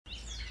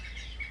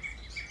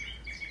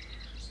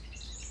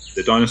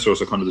the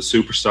dinosaurs are kind of the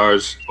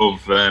superstars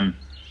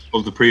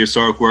of the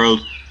prehistoric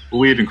world. But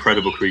we had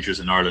incredible creatures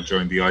in Ireland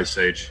during the Ice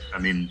Age. I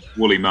mean,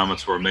 woolly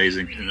mammoths were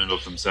amazing in and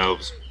of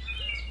themselves.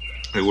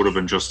 They would have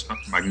been just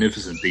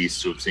magnificent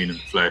beasts to have seen in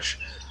the flesh.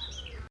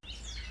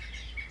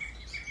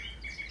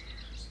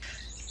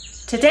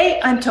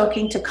 Today I'm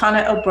talking to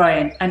Conor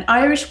O'Brien, an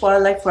Irish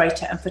wildlife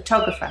writer and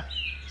photographer.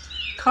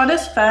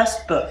 Conor's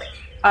first book,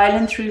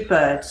 Ireland Through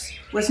Birds,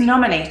 was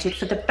nominated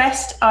for the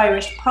Best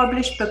Irish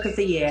Published Book of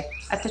the Year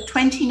at the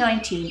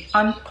 2019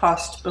 An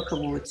Post Book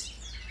Awards.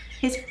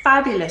 His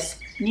fabulous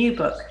new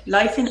book,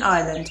 Life in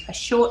Ireland, A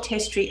Short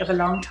History of a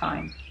Long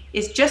Time,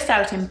 is just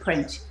out in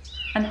print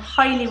and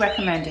highly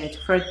recommended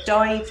for a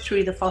dive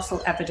through the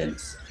fossil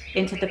evidence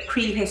into the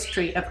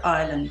prehistory of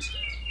Ireland,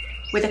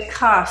 with a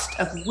cast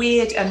of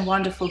weird and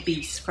wonderful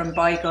beasts from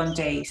bygone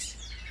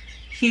days.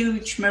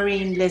 Huge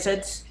marine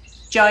lizards,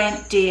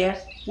 giant deer,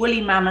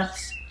 woolly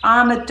mammoths,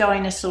 armoured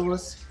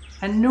dinosaurs,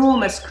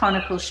 enormous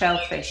conical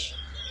shellfish,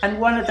 and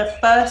one of the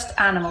first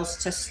animals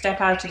to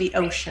step out of the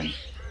ocean,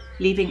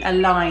 leaving a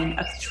line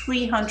of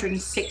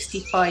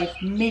 365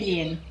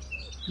 million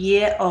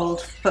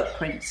year-old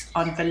footprints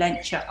on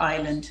Valentia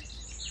Island.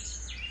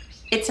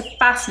 It's a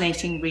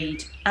fascinating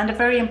read and a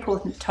very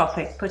important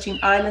topic, putting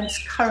Ireland's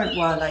current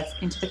wildlife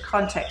into the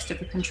context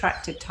of a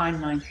contracted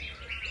timeline.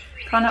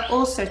 Conor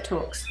also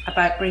talks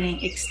about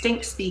bringing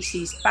extinct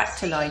species back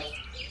to life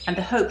and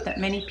the hope that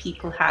many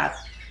people have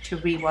to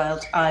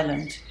rewild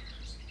Ireland.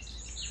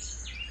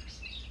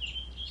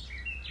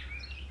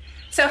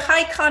 So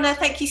hi Conor,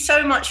 thank you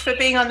so much for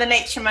being on the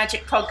Nature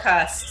Magic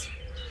podcast.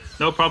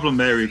 No problem,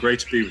 Mary. Great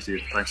to be with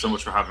you. Thanks so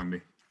much for having me.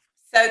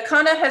 So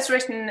Conor has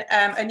written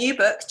a new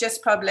book,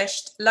 just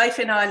published, Life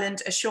in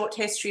Ireland, A Short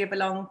History of a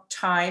Long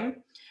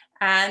Time.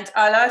 And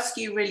I'll ask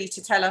you really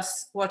to tell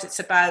us what it's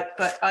about,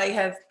 but I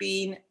have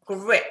been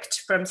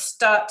gripped from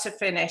start to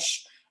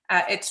finish.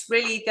 It's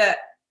really the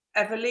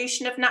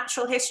evolution of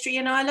natural history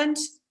in Ireland.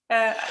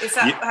 Is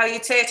that how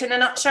you'd say it in a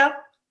nutshell?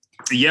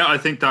 Yeah, I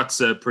think that's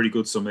a pretty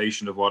good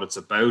summation of what it's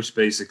about.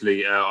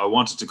 Basically, I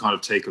wanted to kind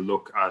of take a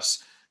look at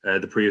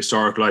the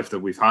prehistoric life that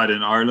we've had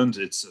in Ireland.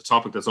 It's a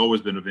topic that's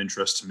always been of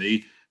interest to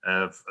me.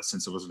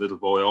 Since I was a little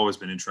boy, I've always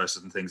been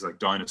interested in things like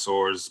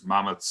dinosaurs,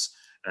 mammoths,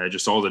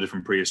 just all the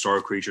different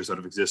prehistoric creatures that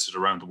have existed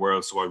around the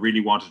world. So I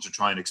really wanted to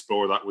try and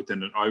explore that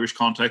within an Irish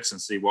context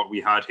and see what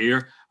we had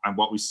here and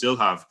what we still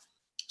have.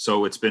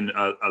 So it's been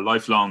a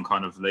lifelong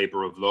kind of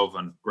labor of love,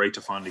 and great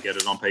to finally get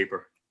it on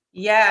paper.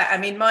 Yeah, I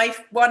mean,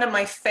 one of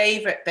my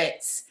favorite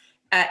bits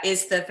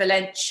is the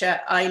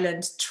Valentia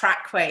Island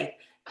trackway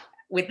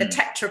with the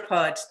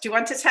tetrapod. Do you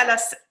want to tell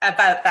us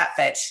about that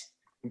bit?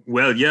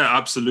 Well, yeah,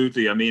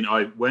 absolutely. I mean,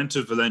 I went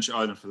to Valentia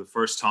Island for the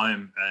first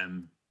time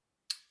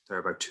there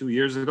about 2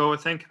 years ago, I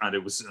think, and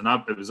it was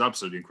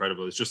absolutely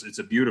incredible. It's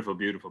a beautiful,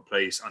 beautiful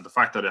place, and the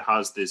fact that it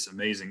has this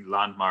amazing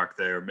landmark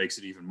there makes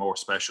it even more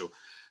special.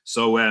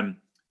 So,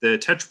 the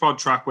tetrapod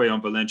trackway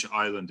on Valentia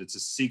Island, it's a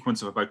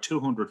sequence of about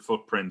 200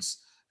 footprints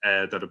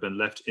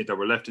that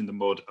were left in the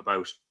mud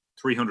about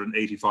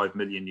 385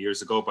 million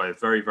years ago by a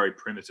very, very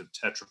primitive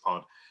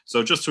tetrapod.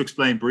 So just to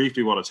explain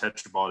briefly what a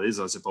tetrapod is,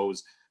 I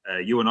suppose,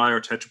 you and I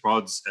are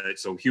tetrapods,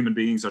 so human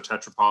beings are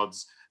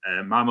tetrapods,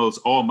 mammals,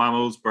 all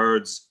mammals,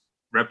 birds,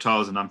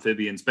 reptiles and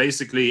amphibians,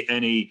 basically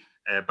any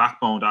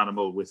backboned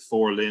animal with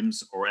 4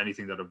 limbs or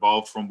anything that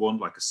evolved from one,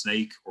 like a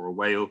snake or a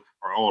whale,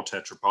 are all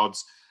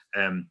tetrapods.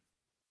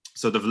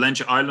 So the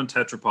Valentia Island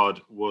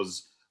tetrapod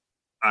was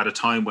at a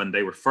time when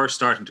they were first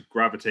starting to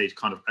gravitate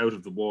kind of out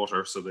of the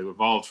water. So they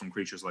evolved from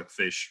creatures like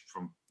fish,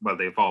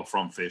 they evolved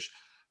from fish,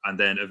 and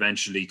then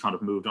eventually kind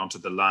of moved onto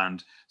the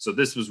land. So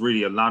this was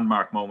really a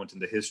landmark moment in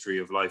the history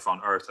of life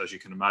on Earth, as you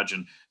can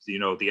imagine.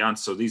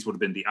 So these would have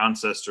been the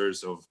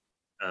ancestors of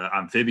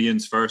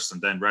amphibians first, and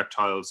then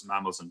reptiles,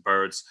 mammals, and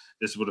birds.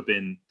 This would have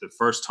been the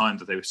first time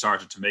that they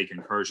started to make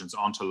incursions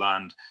onto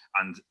land,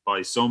 and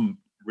by some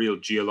real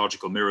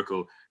geological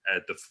miracle,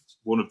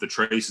 one of the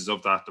traces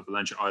of that, the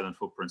Valentia Island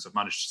footprints, have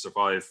managed to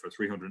survive for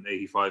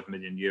 385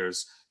 million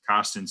years,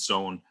 cast in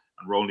stone,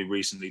 and were only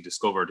recently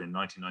discovered in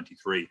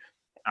 1993.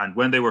 And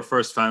when they were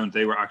first found,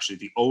 they were actually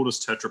the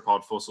oldest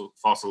tetrapod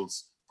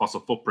fossil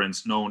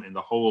footprints known in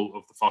the whole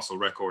of the fossil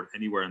record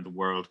anywhere in the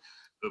world,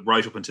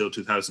 right up until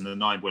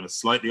 2009, when a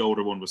slightly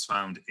older one was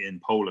found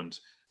in Poland.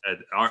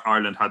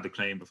 Ireland had the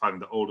claim of having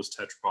the oldest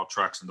tetrapod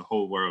tracks in the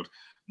whole world,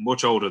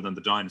 much older than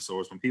the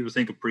dinosaurs. When people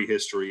think of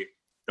prehistory,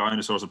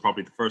 dinosaurs are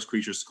probably the first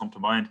creatures to come to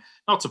mind.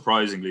 Not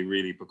surprisingly,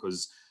 really,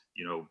 because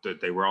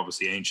they were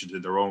obviously ancient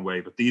in their own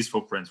way. But these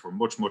footprints were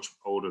much, much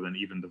older than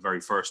even the very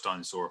first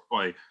dinosaur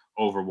by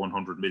over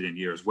 100 million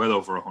years, well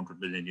over 100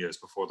 million years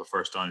before the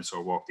first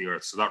dinosaur walked the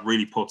earth. So that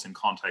really puts in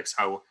context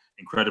how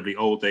incredibly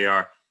old they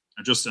are,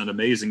 and just an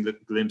amazing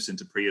glimpse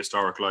into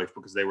prehistoric life,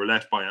 because they were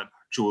left by an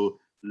actual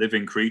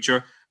living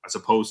creature, as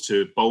opposed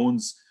to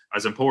bones.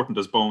 As important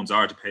as bones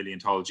are to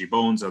paleontology,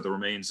 bones are the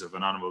remains of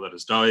an animal that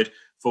has died.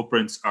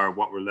 Footprints are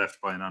what were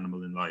left by an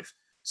animal in life.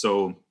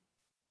 So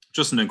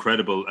just an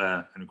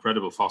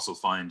incredible fossil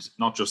find,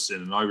 not just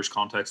in an Irish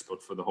context,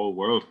 but for the whole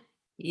world.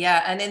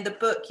 Yeah, and in the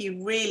book,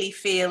 you really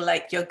feel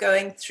like you're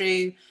going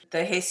through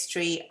the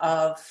history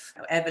of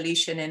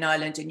evolution in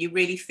Ireland, and you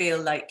really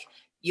feel like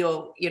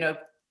you're,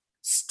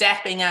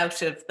 stepping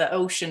out of the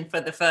ocean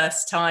for the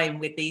first time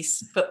with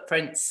these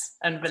footprints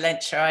on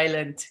Valentia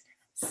Island.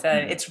 So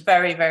it's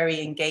very,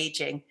 very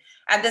engaging.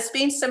 And there's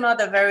been some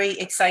other very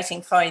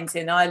exciting finds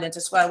in Ireland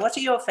as well. What are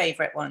your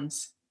favourite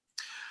ones?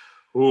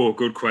 Oh,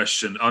 good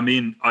question. I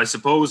mean, I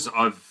suppose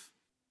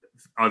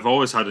I've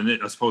always had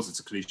I suppose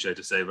it's a cliche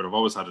to say, but I've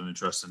always had an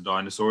interest in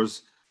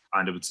dinosaurs,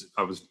 and it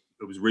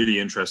was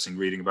really interesting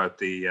reading about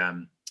the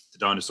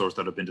dinosaurs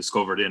that have been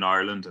discovered in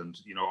Ireland, and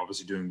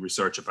obviously doing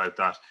research about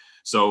that.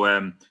 So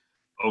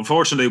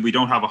unfortunately, we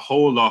don't have a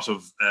whole lot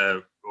of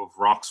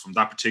rocks from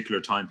that particular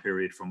time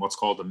period, from what's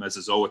called the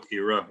Mesozoic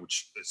era,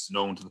 which is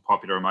known to the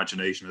popular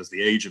imagination as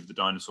the age of the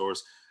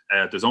dinosaurs.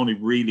 There's only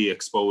really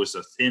exposed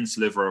a thin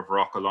sliver of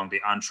rock along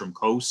the Antrim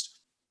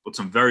coast, but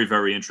some very,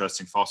 very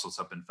interesting fossils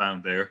have been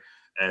found there.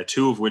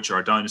 Two of which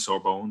are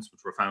dinosaur bones,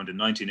 which were found in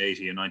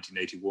 1980 and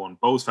 1981,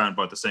 both found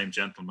by the same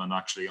gentleman,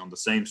 actually, on the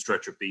same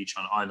stretch of beach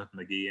on Island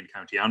Magee in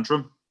County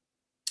Antrim.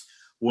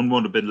 One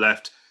would have been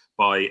left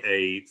by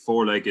a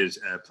four-legged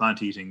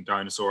plant-eating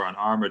dinosaur, an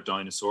armored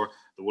dinosaur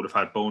that would have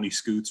had bony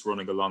scoots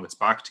running along its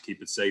back to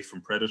keep it safe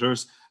from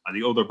predators. And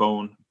the other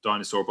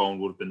dinosaur bone,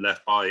 would have been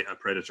left by a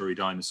predatory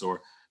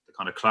dinosaur, the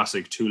kind of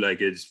classic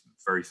two-legged,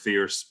 very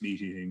fierce,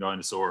 meat-eating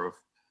dinosaur of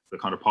the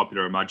kind of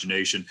popular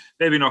imagination.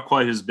 Maybe not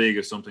quite as big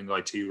as something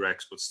like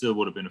T-Rex, but still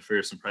would have been a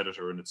fearsome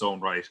predator in its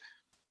own right.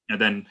 And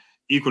then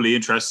equally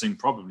interesting,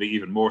 probably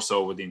even more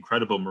so, were the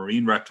incredible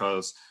marine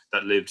reptiles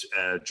that lived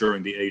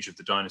during the age of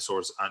the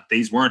dinosaurs. And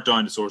these weren't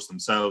dinosaurs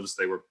themselves.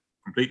 They were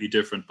completely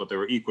different, but they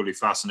were equally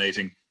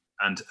fascinating.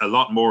 And a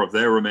lot more of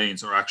their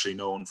remains are actually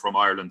known from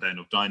Ireland than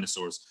of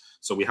dinosaurs.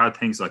 So we had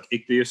things like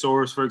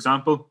ichthyosaurs, for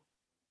example.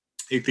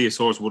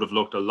 Ichthyosaurs would have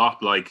looked a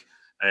lot like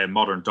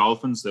modern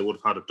dolphins. They would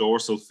have had a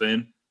dorsal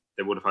fin,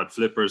 they would have had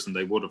flippers, and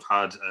they would have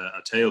had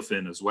a tail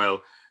fin as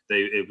well.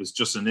 It was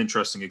just an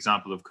interesting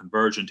example of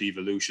convergent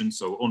evolution.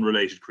 So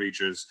unrelated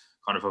creatures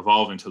kind of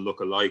evolving to look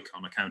alike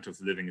on account of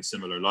living a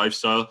similar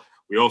lifestyle.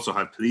 We also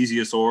had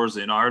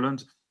plesiosaurs in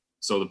Ireland.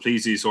 So the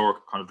plesiosaur,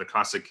 kind of the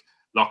classic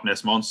Loch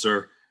Ness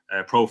monster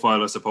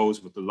profile, I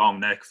suppose, with the long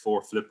neck,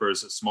 four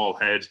flippers, a small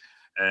head.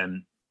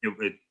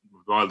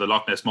 While the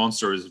Loch Ness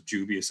monster is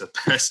dubious at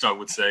best, I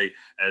would say,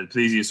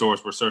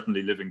 plesiosaurs were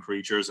certainly living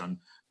creatures, and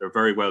they're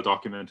very well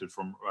documented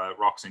from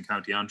rocks in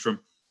County Antrim.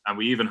 And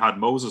we even had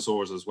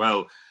mosasaurs as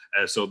well.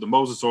 So the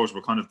mosasaurs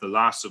were kind of the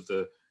last of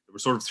there were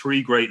sort of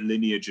three great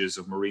lineages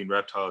of marine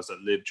reptiles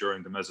that lived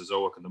during the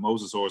Mesozoic, and the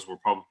mosasaurs were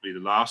probably the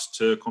last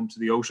to come to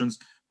the oceans,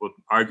 but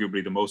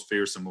arguably the most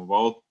fearsome of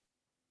all.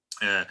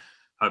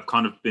 Have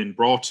kind of been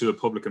brought to a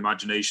public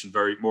imagination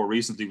very more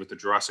recently with the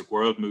Jurassic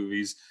World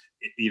movies,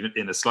 even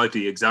in a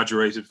slightly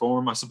exaggerated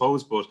form, I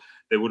suppose, but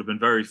they would have been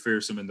very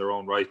fearsome in their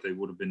own right. They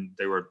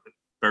were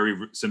very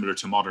similar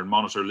to modern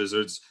monitor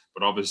lizards,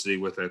 but obviously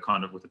with a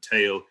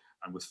tail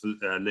and with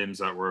limbs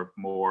that were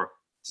more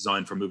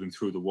designed for moving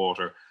through the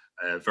water.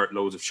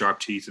 Loads of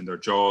sharp teeth in their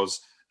jaws,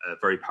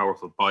 very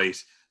powerful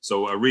bite.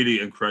 So a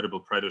really incredible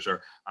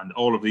predator. And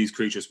all of these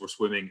creatures were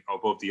swimming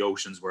above the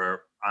oceans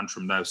where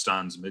Antrim now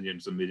stands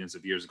millions and millions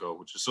of years ago,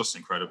 which is just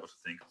incredible to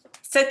think.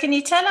 So can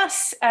you tell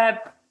us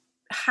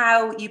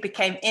how you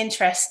became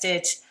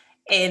interested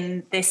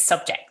in this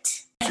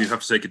subject? You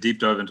have to take a deep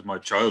dive into my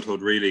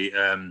childhood, really.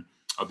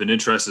 I've been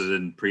interested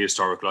in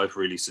prehistoric life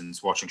really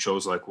since watching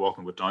shows like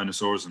Walking with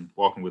Dinosaurs and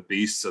Walking with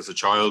Beasts as a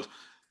child,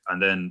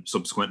 and then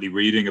subsequently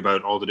reading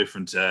about all the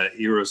different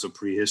eras of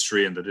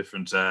prehistory and the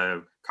different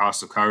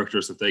casts of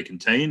characters that they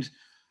contained.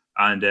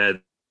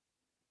 And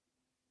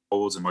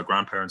holes in my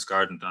grandparents'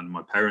 garden and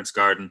my parents'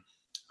 garden,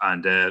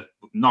 and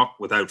not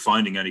without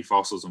finding any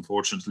fossils,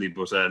 unfortunately,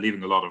 but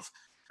leaving a lot of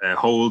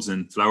holes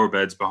in flower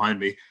beds behind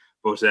me.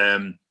 But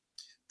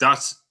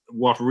that's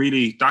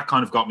that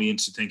kind of got me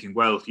into thinking,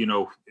 well,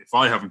 if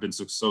I haven't been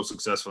so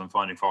successful in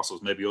finding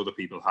fossils, maybe other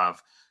people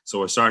have.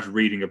 So I started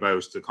reading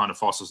about the kind of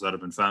fossils that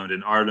have been found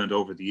in Ireland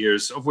over the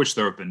years, of which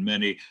there have been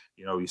many.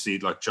 You see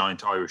like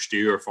giant Irish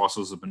deer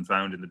fossils have been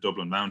found in the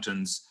Dublin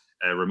Mountains.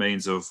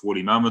 Remains of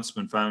woolly mammoths have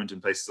been found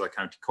in places like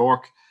County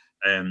Cork.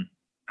 And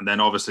then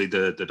obviously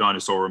the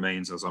dinosaur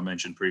remains, as I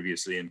mentioned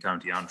previously, in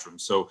County Antrim.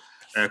 So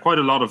quite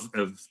a lot of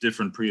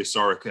different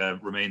prehistoric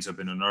remains have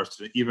been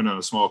unearthed, even in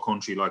a small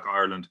country like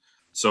Ireland.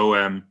 So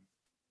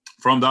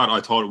from that,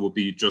 I thought it would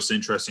be just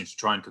interesting to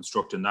try and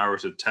construct a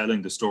narrative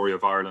telling the story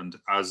of Ireland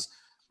as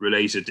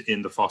related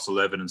in the fossil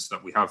evidence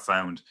that we have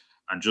found,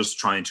 and just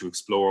trying to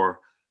explore,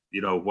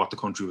 what the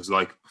country was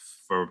like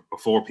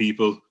before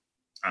people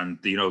and,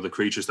 the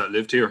creatures that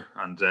lived here.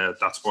 And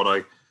that's what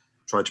I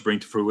tried to bring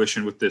to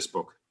fruition with this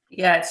book.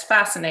 Yeah, it's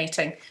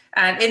fascinating.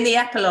 And in the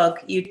epilogue,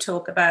 you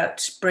talk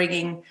about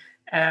bringing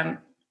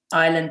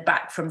Ireland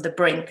back from the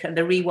brink and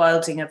the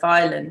rewilding of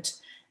Ireland.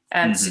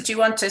 So do you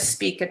want to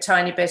speak a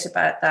tiny bit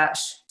about that,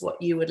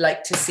 what you would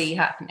like to see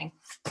happening?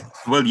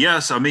 Well,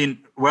 yes. I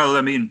mean,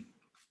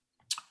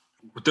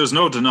 there's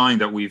no denying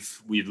that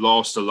we've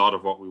lost a lot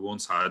of what we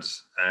once had.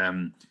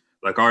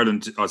 like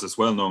Ireland, as it's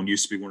well known,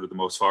 used to be one of the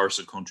most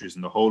forested countries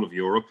in the whole of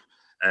Europe.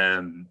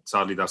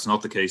 Sadly, that's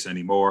not the case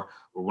anymore.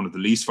 We're one of the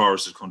least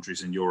forested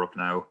countries in Europe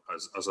now,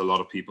 as a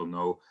lot of people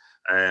know.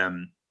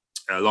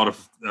 A lot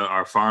of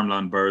our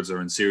farmland birds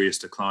are in serious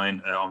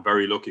decline. I'm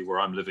very lucky where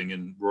I'm living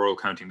in rural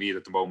County Meath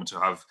at the moment to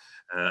have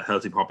a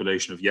healthy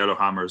population of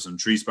yellowhammers and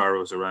tree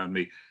sparrows around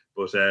me.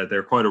 But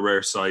they're quite a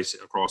rare sight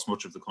across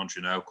much of the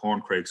country now.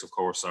 Corncrakes, of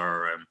course,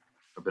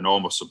 have been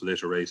almost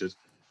obliterated.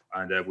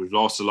 And we've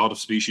lost a lot of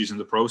species in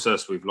the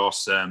process. We've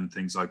lost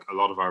things like a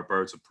lot of our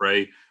birds of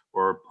prey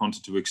were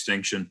hunted to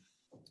extinction.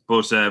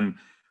 But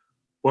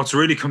what's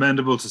really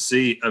commendable to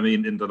see, I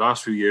mean, in the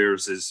last few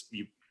years is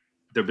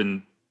there have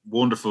been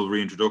wonderful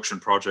reintroduction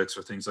projects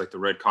for things like the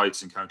red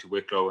kites in County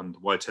Wicklow and the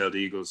white-tailed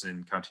eagles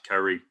in County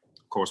Kerry.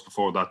 Of course,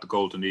 before that, the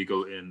golden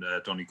eagle in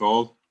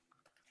Donegal.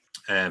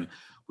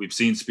 We've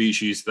seen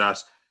species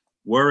that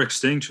were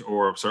extinct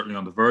or certainly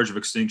on the verge of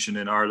extinction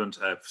in Ireland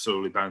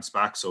slowly bounce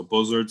back. So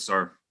buzzards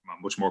are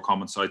a much more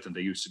common sight than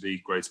they used to be.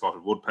 Great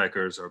spotted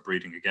woodpeckers are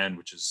breeding again,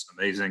 which is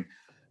amazing.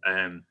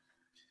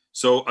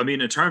 So, I mean,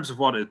 in terms of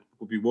what it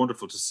would be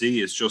wonderful to see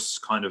is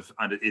just kind of,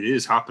 and it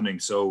is happening.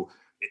 So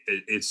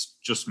it's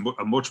just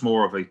a much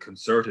more of a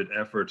concerted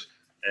effort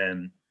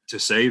to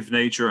save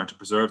nature and to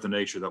preserve the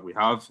nature that we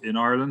have in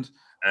Ireland.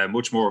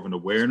 Much more of an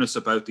awareness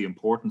about the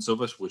importance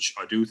of it, which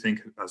I do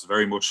think has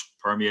very much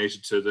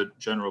permeated to the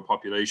general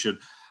population.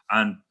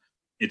 And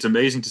it's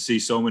amazing to see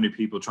so many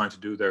people trying to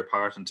do their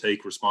part and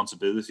take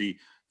responsibility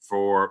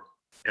for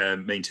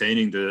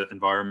maintaining the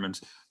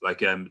environment.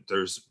 Like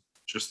there's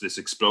just this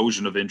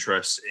explosion of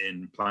interest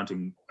in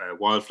planting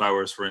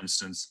wildflowers, for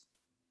instance,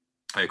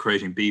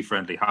 creating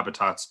bee-friendly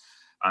habitats.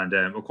 And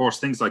of course,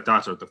 things like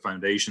that are the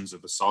foundations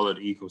of a solid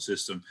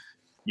ecosystem.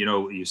 You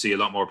know, you see a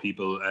lot more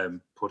people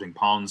putting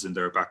ponds in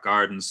their back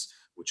gardens,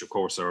 which of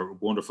course are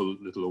wonderful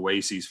little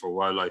oases for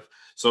wildlife.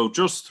 So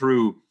just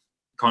through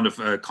kind of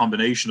a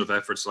combination of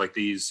efforts like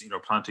these, you know,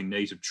 planting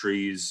native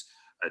trees,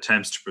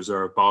 attempts to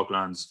preserve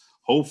boglands,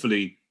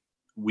 hopefully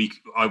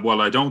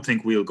while I don't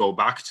think we'll go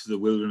back to the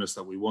wilderness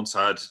that we once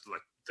had,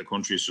 like the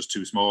country is just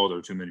too small, there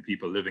are too many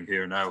people living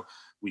here now,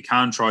 we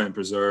can try and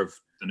preserve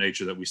the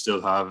nature that we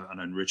still have and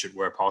enrich it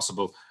where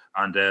possible.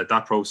 And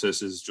that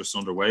process is just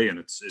underway, and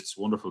it's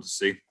wonderful to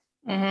see.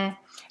 Mm-hmm.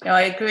 No,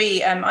 I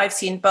agree. I've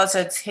seen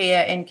buzzards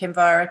here in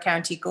Kinvara,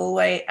 County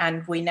Galway,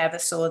 and we never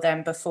saw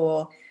them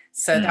before.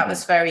 So that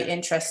was very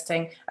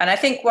interesting. And I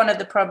think one of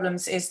the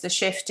problems is the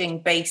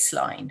shifting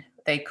baseline,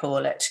 they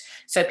call it.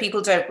 So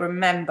people don't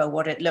remember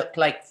what it looked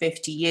like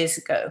 50 years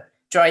ago.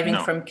 Driving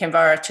from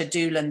Kinvara to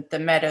Doolan, the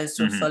meadows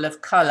were full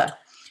of colour.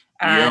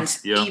 And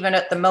even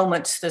at the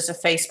moment, there's a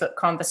Facebook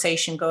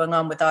conversation going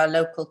on with our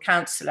local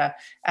councillor.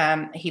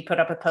 He put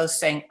up a post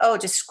saying, oh,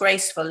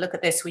 disgraceful, look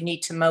at this, we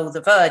need to mow the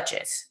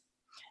verges.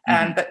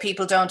 But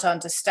people don't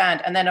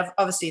understand. And then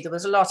obviously there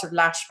was a lot of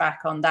lashback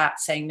on that,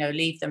 saying, no,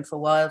 leave them for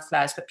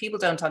wildflowers. But people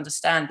don't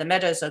understand. The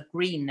meadows are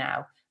green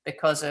now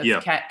because of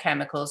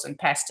chemicals and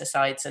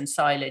pesticides and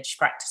silage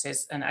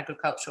practices and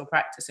agricultural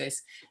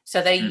practices.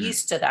 So they're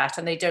used to that,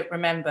 and they don't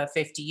remember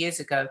 50 years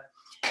ago.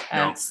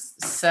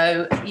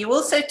 So you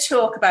also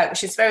talk about,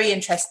 which is very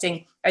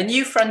interesting, a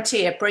new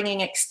frontier,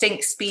 bringing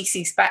extinct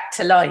species back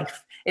to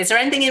life. Is there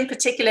anything in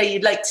particular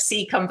you'd like to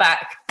see come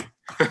back?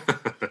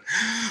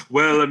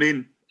 Well, I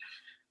mean,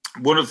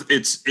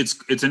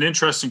 it's an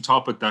interesting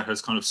topic that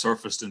has kind of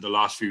surfaced in the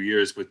last few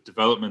years with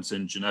developments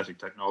in genetic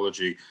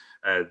technology.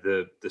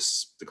 The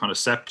kind of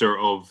scepter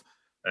of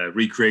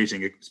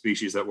recreating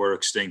species that were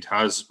extinct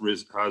has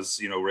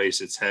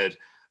raised its head,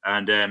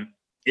 and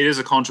it is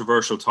a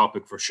controversial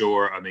topic for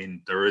sure. I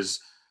mean,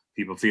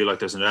 people feel like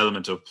there's an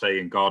element of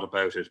playing God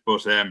about it,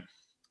 but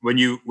when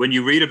you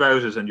read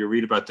about it and you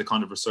read about the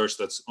kind of research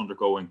that's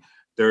undergoing,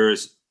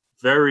 there's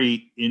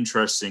very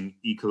interesting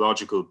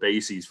ecological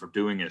bases for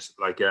doing it.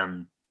 Like,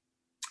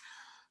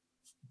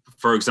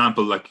 for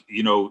example, like,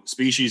 you know,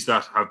 species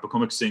that have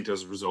become extinct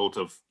as a result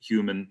of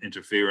human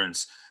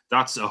interference,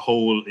 that's a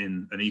hole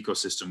in an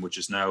ecosystem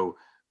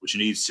which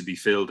needs to be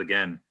filled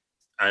again.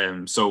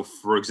 So,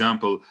 for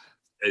example,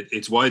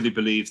 it's widely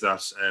believed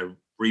that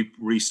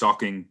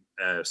restocking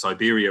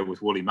Siberia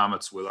with woolly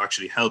mammoths will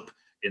actually help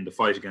in the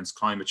fight against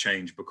climate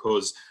change,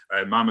 because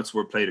mammoths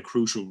played a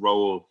crucial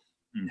role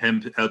in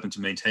helping to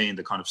maintain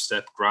the kind of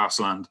steppe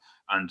grassland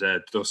and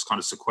thus kind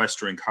of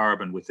sequestering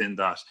carbon within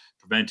that,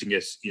 preventing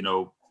it, you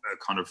know,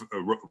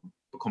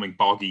 becoming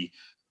boggy,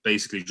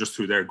 basically just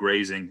through their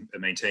grazing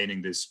and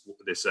maintaining this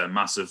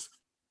massive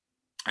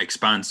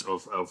expanse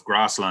of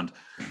grassland.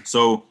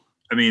 So,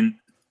 I mean,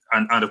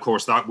 and of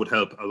course that would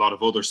help a lot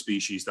of other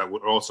species that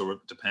would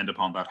also depend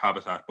upon that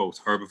habitat, both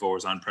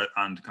herbivores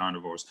and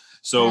carnivores.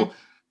 So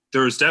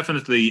there's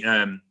definitely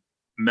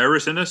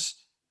merit in it.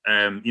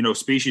 You know,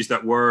 species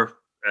that were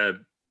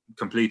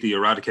completely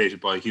eradicated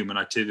by human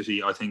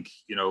activity, I think,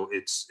 you know,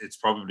 it's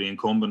probably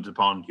incumbent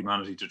upon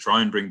humanity to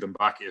try and bring them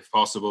back if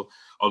possible,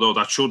 although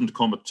that shouldn't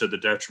come to the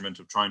detriment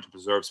of trying to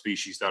preserve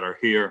species that are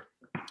here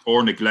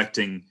or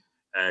neglecting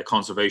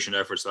conservation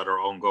efforts that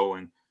are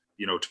ongoing.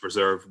 to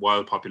preserve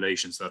wild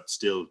populations that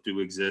still do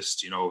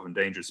exist, of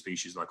endangered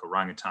species like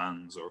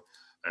orangutans or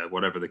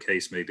whatever the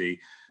case may be.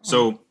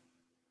 So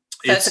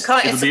it's a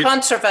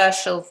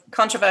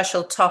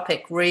controversial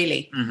topic,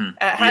 really.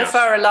 How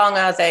far along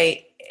are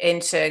they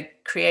into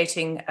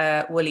creating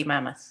a woolly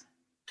mammoth?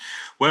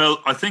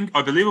 Well, I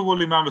believe a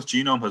woolly mammoth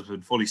genome has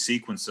been fully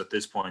sequenced at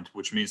this point,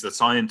 which means that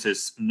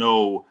scientists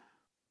know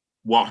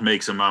what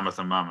makes a mammoth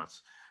a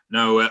mammoth.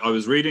 Now, I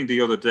was reading the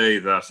other day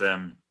that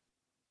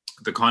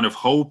the kind of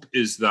hope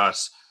is that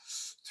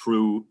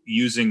through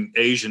using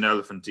Asian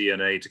elephant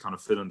DNA to kind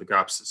of fill in the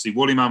gaps. See,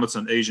 woolly mammoths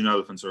and Asian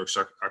elephants are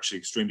actually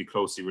extremely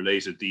closely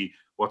related.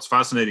 What's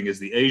fascinating is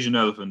the Asian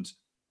elephant,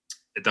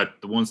 that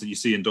the ones that you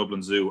see in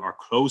Dublin Zoo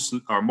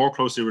are more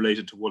closely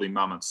related to woolly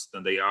mammoths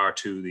than they are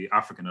to the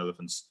African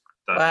elephants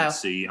that you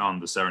see on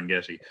the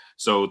Serengeti.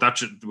 So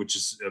which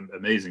is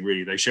amazing,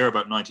 really. They share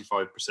about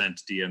 95%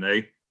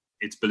 DNA,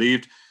 it's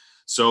believed.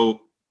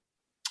 So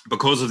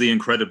because of the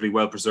incredibly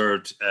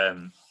well-preserved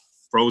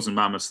frozen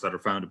mammoths that are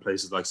found in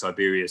places like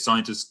Siberia,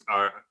 scientists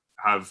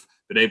have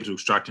been able to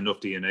extract enough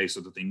DNA so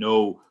that they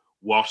know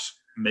what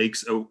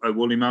makes a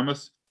woolly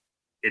mammoth.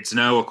 It's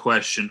now a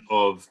question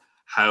of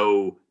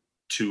how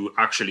to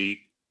actually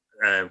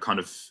kind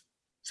of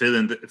fill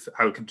in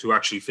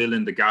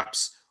the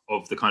gaps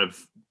of the kind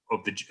of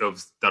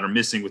that are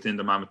missing within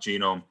the mammoth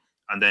genome,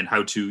 and then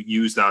how to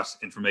use that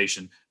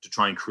information to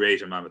try and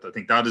create a mammoth. I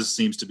think that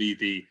seems to be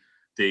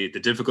the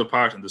difficult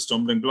part and the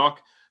stumbling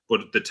block,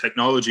 but the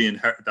technology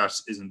that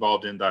is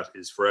involved in that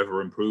is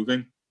forever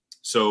improving.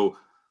 So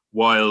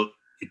while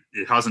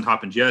it hasn't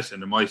happened yet,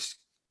 and it might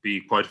be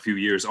quite a few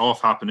years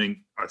off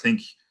happening, I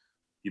think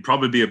you'd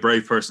probably be a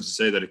brave person to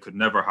say that it could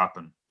never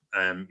happen.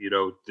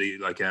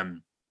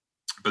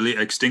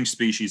 Extinct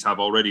species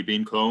have already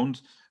been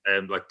cloned,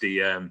 like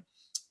the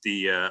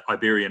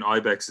Iberian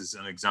ibex is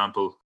an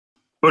example.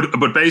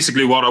 But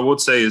basically, what I would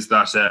say is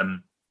that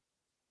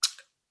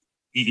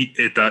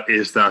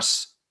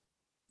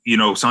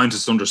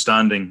scientists'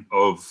 understanding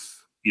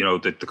of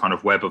the kind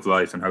of web of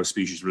life and how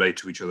species relate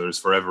to each other is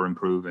forever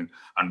improving.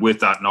 And with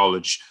that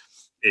knowledge,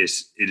 it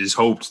is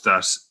hoped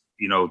that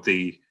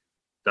the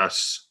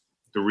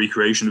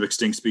recreation of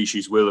extinct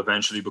species will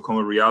eventually become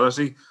a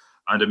reality.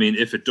 And I mean,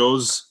 if it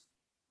does,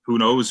 who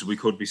knows? We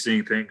could be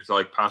seeing things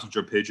like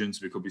passenger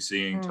pigeons. We could be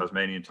seeing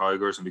Tasmanian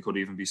tigers, and we could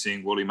even be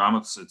seeing woolly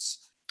mammoths.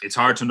 It's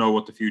hard to know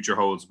what the future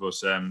holds, but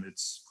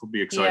could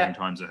be exciting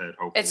times ahead,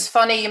 hopefully. It's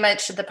funny you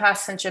mentioned the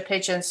passenger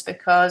pigeons,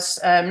 because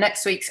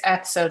next week's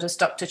episode is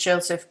Dr.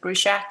 Joseph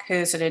Bruchac,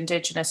 who's an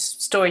Indigenous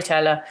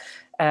storyteller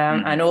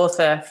and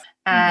author.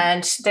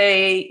 And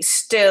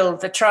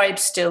the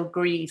tribes still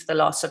grieve the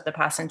loss of the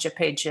passenger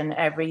pigeon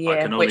every year.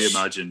 I can only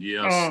imagine.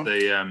 Yes,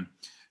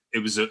 it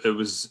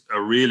was a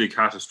really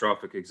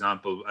catastrophic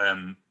example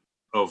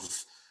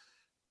of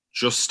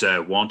just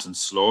wanton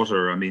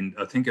slaughter. I mean,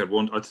 I think I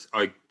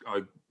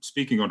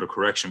speaking under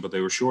correction, but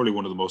they were surely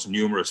one of the most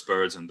numerous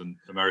birds on the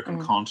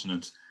American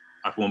continent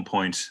at one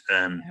point.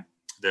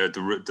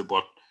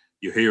 What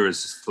you hear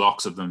is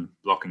flocks of them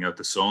blocking out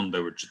the sun. They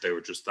were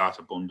just that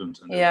abundant.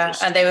 And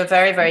and they were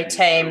very, very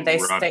tame. They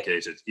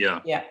eradicated.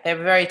 They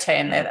were very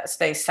tame.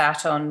 They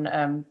sat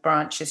on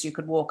branches. You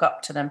could walk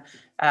up to them,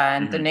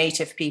 and the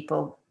native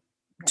people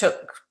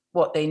took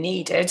what they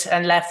needed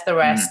and left the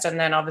rest. And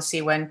then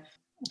obviously when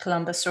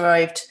Columbus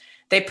arrived,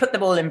 they put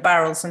them all in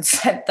barrels and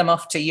sent them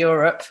off to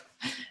Europe.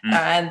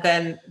 And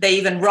then they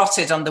even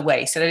rotted on the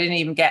way, so they didn't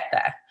even get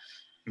there.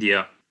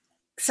 Yeah.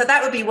 So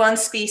that would be one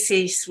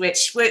species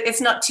which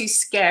it's not too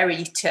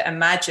scary to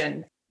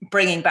imagine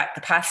bringing back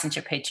the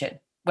passenger pigeon,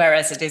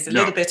 whereas it is a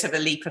little bit of a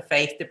leap of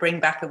faith to bring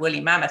back a woolly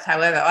mammoth.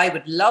 However, I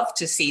would love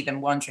to see them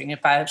wandering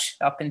about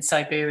up in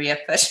Siberia,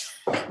 but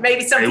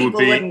maybe some people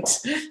wouldn't.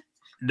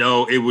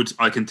 No, it would.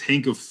 I can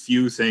think of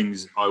few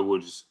things I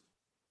would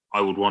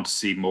want to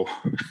see more.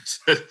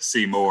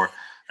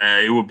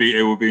 It would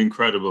be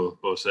incredible,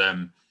 but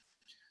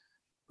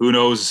who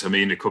knows? I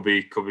mean, it could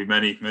be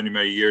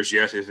many years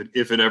yet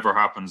if it ever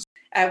happens.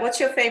 What's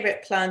your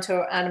favorite plant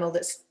or animal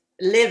that's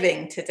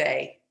living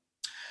today?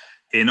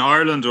 In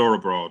Ireland or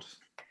abroad?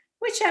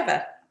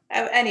 Whichever,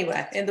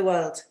 anywhere in the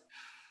world.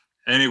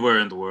 Anywhere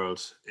in the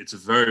world. It's a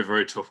very,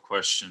 very tough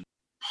question.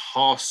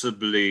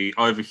 Possibly,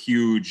 I have a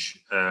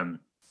huge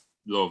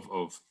love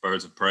of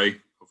birds of prey,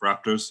 of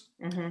raptors,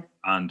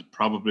 and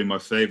probably my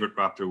favorite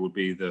raptor would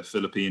be the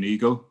Philippine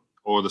eagle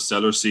or the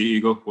Steller sea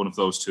eagle. One of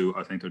those two,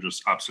 I think, are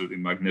just absolutely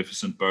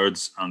magnificent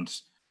birds, and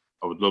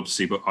I would love to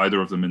see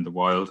either of them in the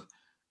wild.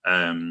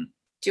 Do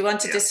you want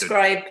to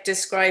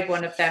describe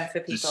one of them for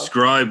people?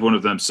 Describe one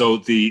of them. So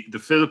the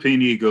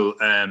Philippine eagle,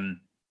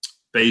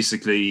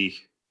 basically,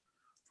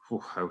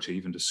 how to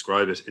even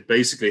describe it? It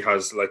basically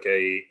has like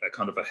a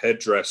kind of a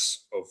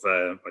headdress of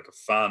like a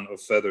fan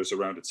of feathers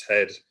around its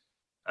head,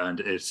 and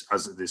it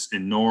has this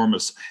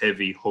enormous,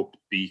 heavy hooked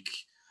beak.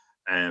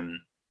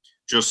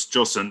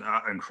 Just an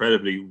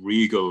incredibly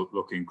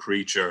regal-looking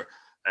creature.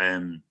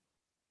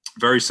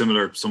 Very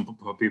similar, some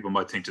people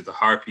might think, to the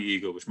harpy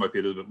eagle, which might be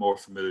a little bit more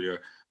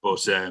familiar,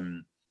 but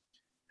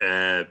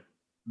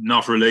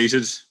not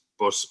related.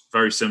 but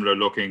very similar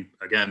looking.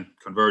 Again,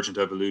 convergent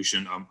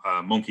evolution,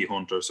 a monkey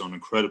hunter, so an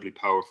incredibly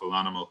powerful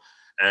animal.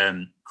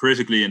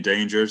 Critically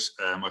endangered.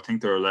 I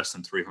think there are less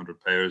than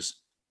 300 pairs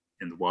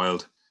in the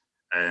wild,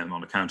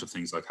 on account of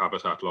things like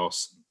habitat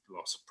loss,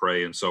 loss of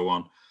prey, and so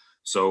on.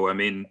 So, I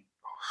mean,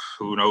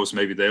 who knows?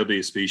 Maybe they'll be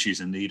a species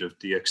in need of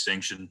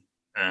de-extinction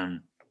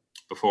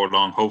before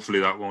long. Hopefully,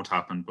 that won't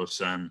happen. But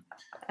yeah,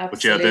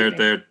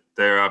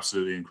 they're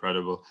absolutely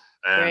incredible.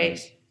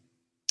 Great.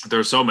 There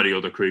are so many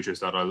other creatures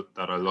that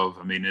I love.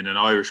 I mean, in an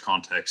Irish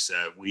context,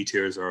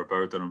 wheatears are a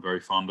bird that I'm very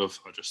fond of.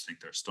 I just think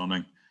they're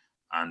stunning,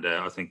 and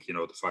I think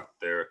the fact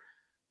their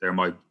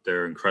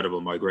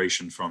incredible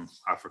migration from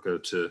Africa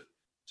to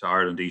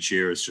Ireland each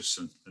year is just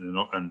an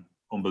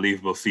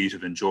unbelievable feat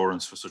of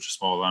endurance for such a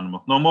small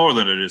animal. No more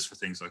than it is for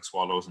things like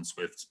swallows and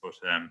swifts, but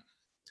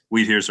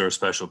wheatears are a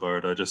special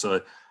bird. I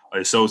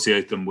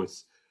associate them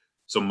with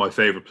some of my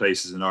favorite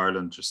places in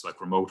Ireland, just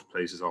like remote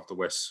places off the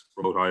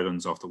remote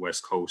islands off the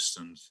west coast,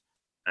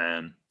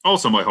 and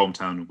also my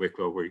hometown in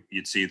Wicklow, where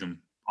you'd see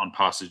them on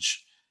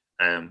passage.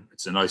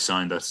 It's a nice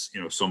sign that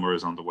summer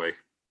is on the way.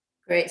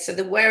 Great. So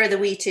where are the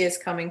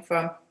wheatears coming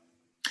from?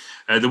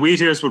 The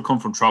wheatears would come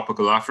from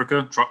tropical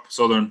Africa,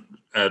 southern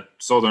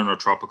or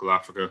tropical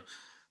Africa,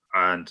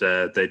 and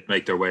they'd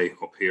make their way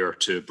up here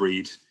to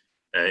breed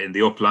in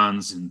the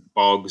uplands, in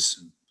bogs,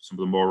 and some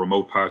of the more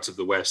remote parts of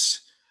the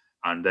west.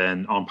 And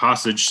then on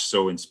passage,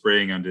 so in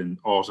spring and in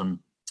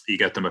autumn, you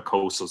get them at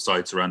coastal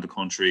sites around the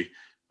country.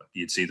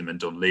 You'd see them in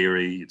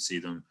Dunleary, you'd see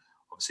them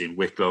obviously in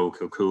Wicklow,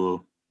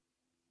 Kilcoole,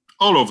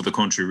 all over the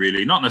country,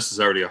 really. Not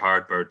necessarily a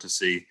hard bird to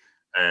see.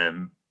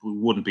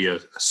 Wouldn't be a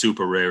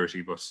super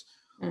rarity, but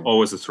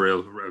always a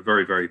thrill. A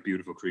very, very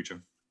beautiful creature.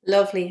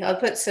 Lovely. I'll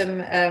put some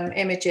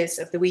images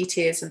of the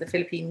wheatears and the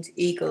Philippine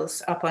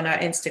eagles up on our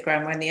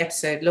Instagram when the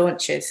episode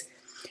launches.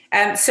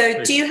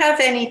 So do you have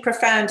any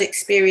profound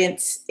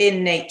experience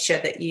in nature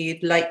that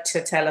you'd like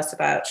to tell us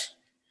about?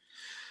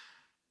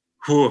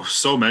 Oh,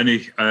 so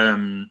many.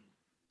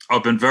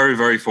 I've been very,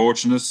 very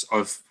fortunate.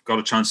 I've got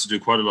a chance to do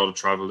quite a lot of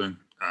traveling,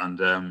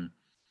 and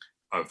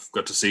I've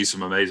got to see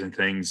some amazing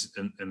things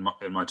in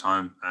my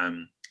time.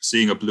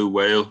 Seeing a blue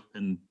whale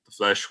in the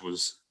flesh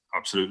was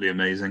absolutely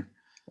amazing.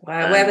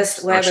 Wow, where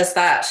was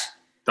that?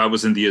 That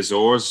was in the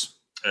Azores.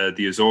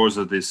 The Azores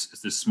are this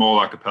small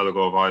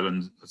archipelago of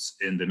islands that's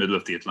in the middle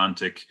of the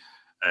Atlantic,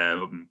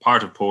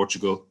 part of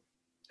Portugal,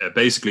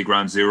 basically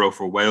ground zero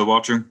for whale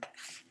watching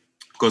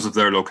because of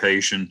their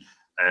location.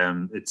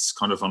 It's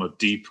kind of on a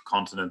deep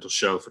continental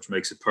shelf, which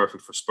makes it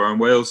perfect for sperm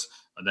whales.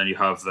 And then you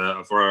have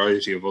a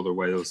variety of other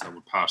whales that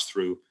would pass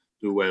through,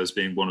 blue whales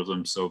being one of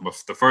them. So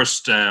the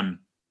first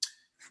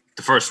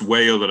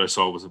whale that I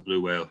saw was a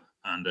blue whale,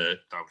 and that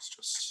was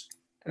just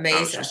amazing.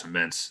 That was just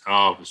immense.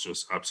 Oh, it was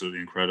just absolutely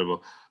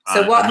incredible.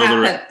 So what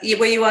happened?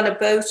 Were you on a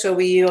boat or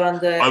were you on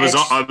the? I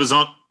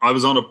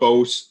was on a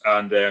boat,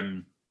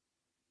 and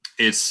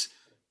it's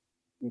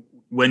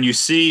when you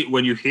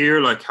hear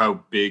like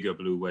how big a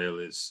blue whale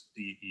is,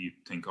 you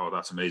think, oh,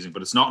 that's amazing.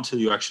 But it's not until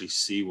you actually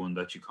see one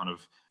that you kind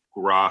of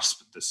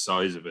grasp the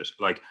size of it.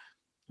 Like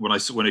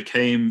when it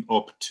came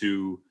up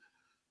to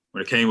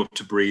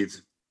breathe,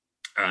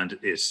 and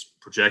it's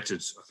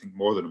projected, I think,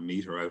 more than a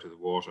meter out of the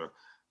water.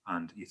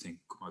 And you think,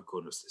 oh my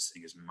goodness, this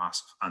thing is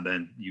massive. And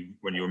then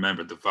when you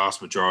remember the vast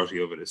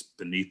majority of it is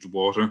beneath the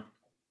water, and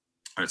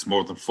it's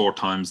more than 4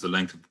 times the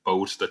length of the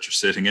boat that you're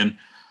sitting in,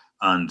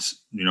 and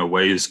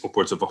weighs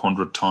upwards of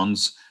 100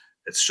 tons.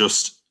 It's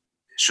just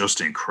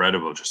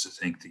incredible just to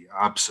think the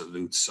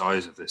absolute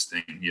size of this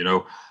thing,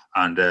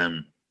 and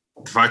the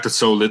fact that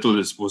so little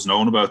was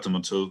known about them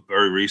until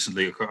very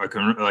recently.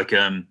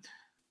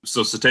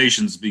 So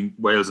cetaceans, being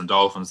whales and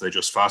dolphins, they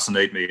just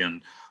fascinate me,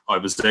 and I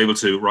was able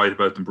to write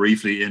about them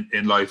briefly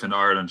in Life in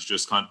Ireland,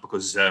 just kind of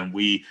because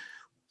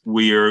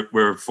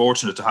we're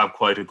fortunate to have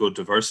quite a good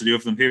diversity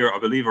of them here. I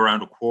believe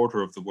around a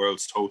quarter of the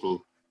world's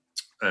total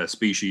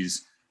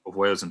species of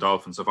whales and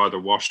dolphins have either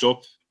washed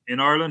up in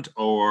Ireland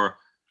or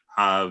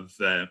are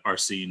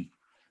seen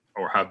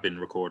or have been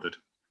recorded.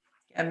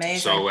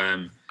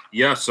 Amazing.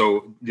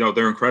 So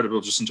they're incredible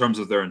just in terms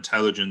of their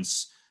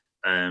intelligence,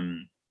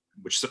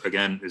 which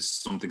again is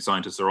something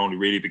scientists are only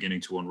really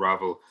beginning to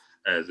unravel.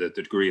 The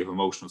degree of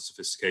emotional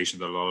sophistication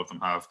that a lot of them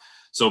have.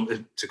 So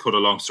to cut a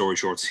long story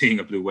short, seeing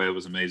a blue whale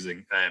was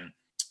amazing.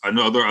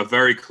 A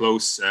very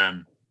close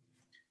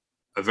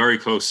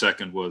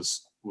second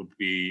would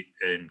be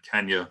in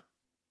Kenya,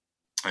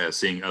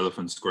 seeing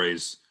elephants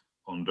graze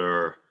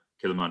under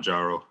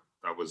Kilimanjaro.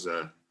 That was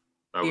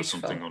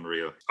something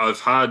unreal. I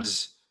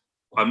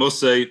must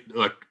say,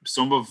 like,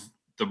 some of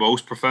the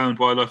most profound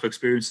wildlife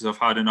experiences I've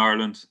had in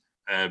Ireland.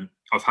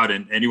 I've had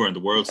in anywhere in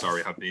the world.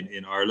 Have been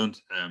in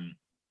Ireland.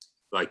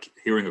 Like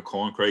hearing a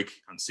corncrake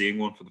and seeing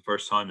one for the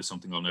first time is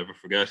something I'll never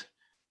forget.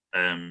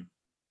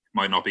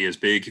 Might not be as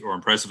big or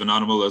impressive an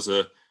animal as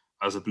a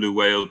blue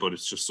whale, but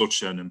it's just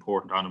such an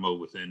important animal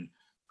within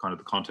kind of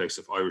the context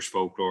of Irish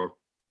folklore.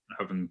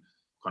 Having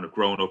kind of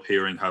grown up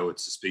hearing how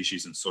it's a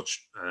species in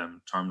such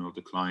terminal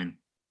decline,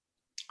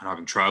 and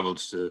having travelled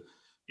to,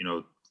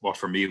 what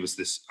for me was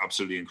this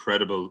absolutely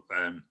incredible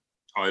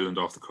island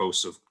off the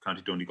coast of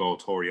County Donegal,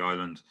 Tory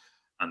Island,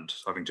 and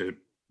having to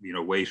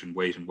wait and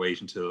wait and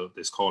wait until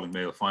this calling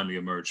male finally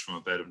emerged from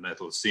a bed of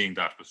nettles. Seeing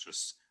that was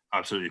just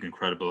absolutely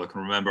incredible. I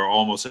can remember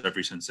almost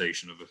every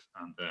sensation of it,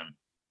 and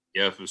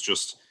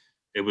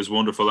it was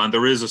wonderful. And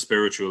there is a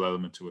spiritual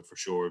element to it for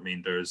sure. I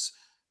mean, it's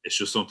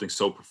just something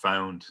so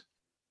profound,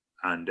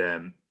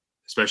 and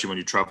especially when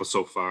you travel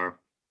so far.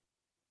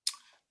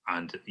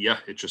 And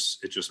it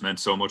just meant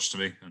so much to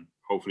me, and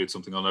hopefully it's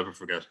something I'll never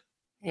forget.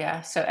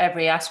 Yeah, so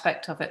every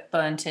aspect of it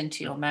burnt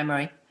into your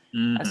memory.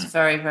 Mm-hmm. That's a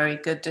very, very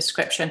good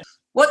description.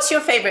 What's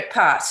your favorite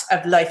part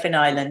of Life in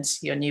Ireland,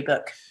 your new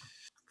book?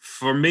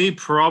 For me,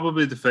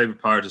 probably the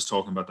favorite part is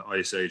talking about the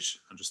Ice Age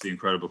and just the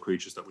incredible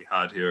creatures that we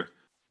had here.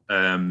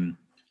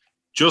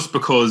 Just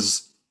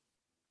because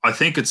I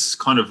think it's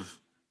kind of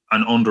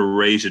an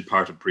underrated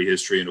part of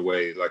prehistory in a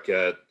way. Like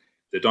the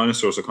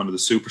dinosaurs are kind of the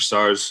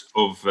superstars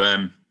of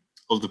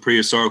the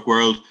prehistoric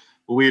world.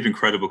 But we had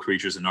incredible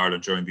creatures in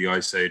Ireland during the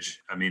Ice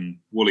Age. I mean,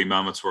 woolly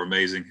mammoths were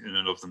amazing in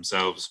and of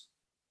themselves.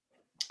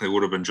 They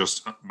would have been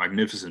just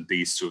magnificent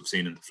beasts to have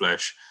seen in the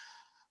flesh.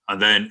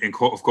 And then,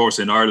 of course,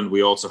 in Ireland,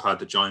 we also had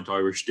the giant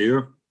Irish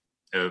deer.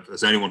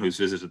 As anyone who's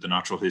visited the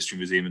Natural History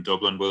Museum in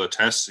Dublin will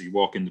attest, so you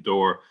walk in the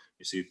door,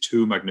 you see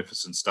two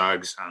magnificent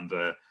stags and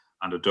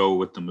a doe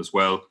with them as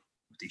well,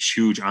 with these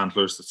huge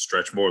antlers that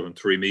stretch more than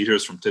 3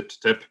 meters from tip to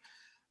tip.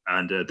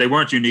 And they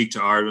weren't unique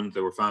to Ireland.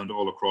 They were found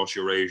all across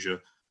Eurasia.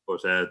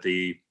 But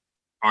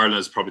Ireland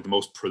is probably the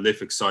most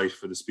prolific site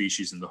for the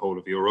species in the whole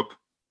of Europe.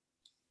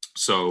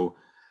 So,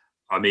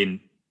 I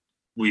mean,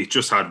 we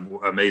just had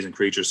amazing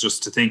creatures.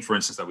 Just to think, for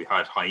instance, that we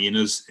had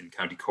hyenas in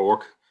County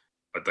Cork,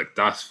 but like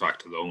that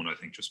fact alone, I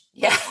think just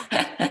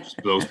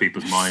blows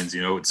people's minds.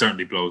 It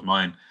certainly blows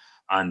mine.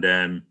 And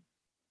and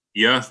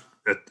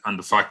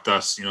the fact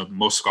that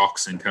musk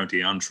ox in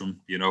County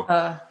Antrim,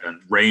 and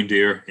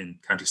reindeer in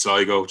County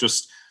Sligo,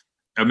 just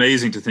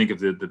amazing to think of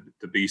the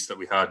beasts that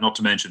we had, not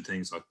to mention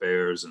things like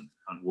bears and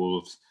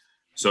wolves.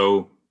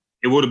 So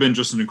it would have been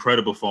just an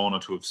incredible fauna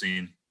to have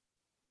seen.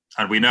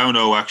 And we now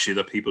know actually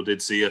that people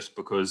did see it,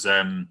 because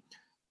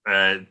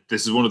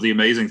this is one of the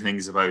amazing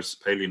things about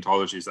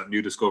paleontology, is that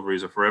new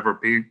discoveries are forever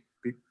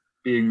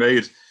being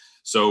made.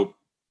 So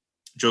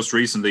just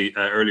recently,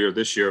 earlier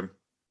this year,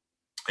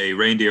 a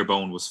reindeer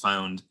bone was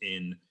found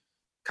in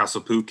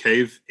Castlepook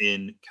Cave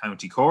in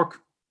County Cork.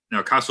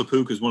 Now,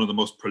 Castlepook is one of the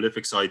most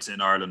prolific sites in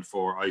Ireland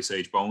for Ice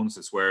Age bones.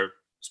 It's where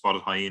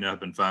spotted hyena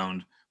have been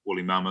found,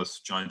 woolly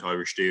mammoths, giant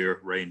Irish deer,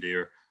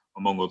 reindeer,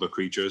 among other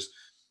creatures.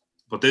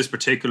 But this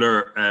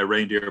particular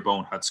reindeer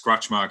bone had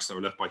scratch marks that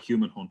were left by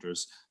human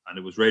hunters, and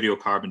it was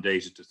radiocarbon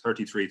dated to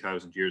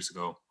 33,000 years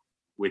ago,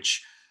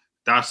 which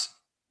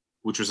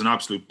was an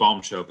absolute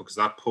bombshell, because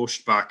that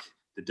pushed back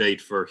the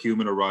date for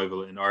human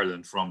arrival in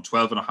Ireland from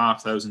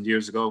 12,500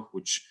 years ago,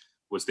 which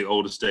was the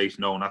oldest date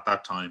known at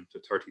that time, to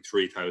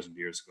 33,000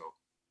 years ago.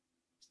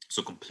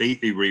 So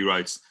completely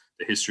rewrites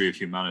the history of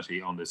humanity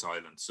on this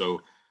island.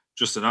 So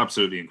just an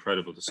absolutely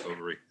incredible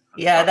discovery.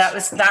 And yeah, that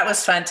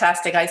was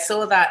fantastic. I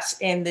saw that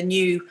in the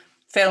new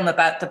film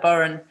about the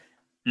Burren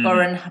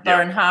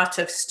Heart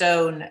of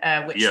Stone,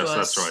 which was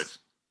that's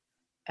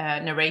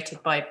right.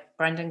 Narrated by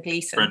Brendan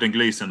Gleeson. Brendan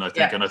Gleeson, I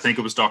think, and I think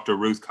it was Dr.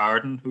 Ruth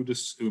Carden who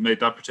made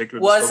that particular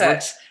discovery.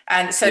 Was it?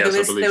 And so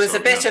there was a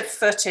bit of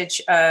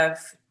footage of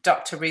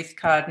Dr. Ruth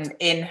Carden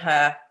in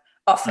her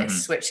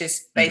office, which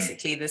is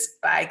basically there's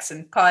bags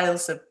and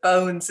piles of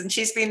bones, and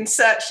she's been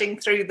searching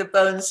through the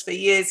bones for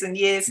years and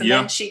years, and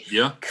then she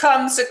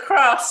comes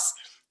across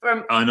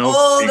from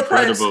all the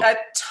bones a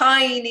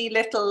tiny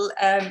little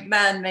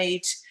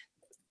man-made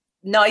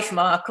knife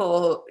mark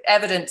or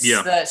evidence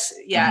that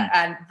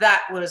and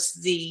that was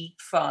the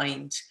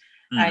find.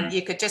 And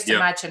you could just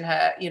imagine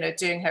her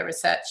doing her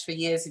research for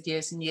years and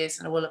years and years,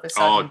 and all of a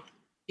sudden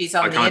she's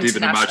on the international. I can't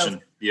even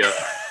imagine.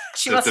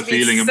 She must have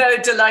been so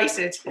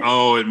delighted.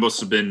 Oh, it must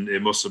have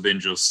been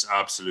just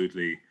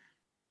absolutely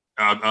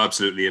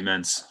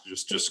immense.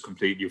 Just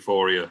complete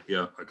euphoria.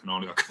 Yeah, I can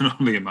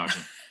only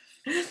imagine.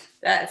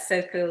 That's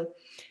so cool.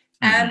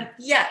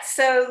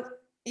 So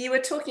you were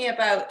talking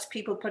about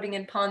people putting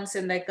in ponds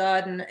in their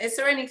garden. Is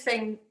there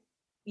anything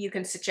you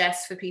can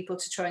suggest for people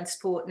to try and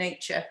support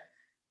nature?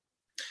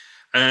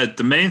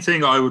 The main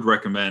thing I would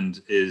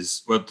recommend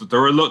is, well,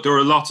 there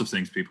are lots of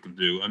things people can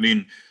do. I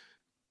mean,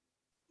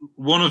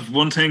 one of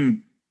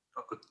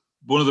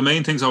the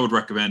main things I would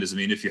recommend is, I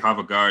mean, if you have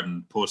a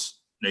garden, put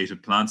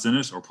native plants in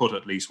it, or put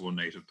at least one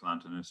native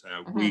plant in it.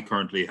 We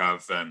currently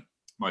have,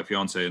 my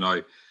fiance and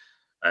I,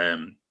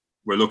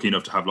 we're lucky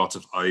enough to have lots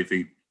of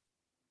ivy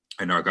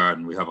in our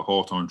garden. We have a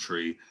hawthorn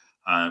tree.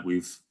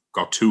 We've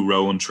got 2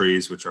 rowan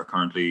trees, which are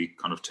currently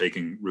kind of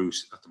taking root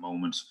at the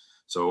moment.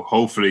 So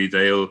hopefully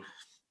they'll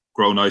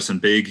grow nice and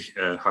big,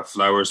 have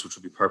flowers, which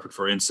will be perfect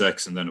for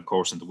insects. And then, of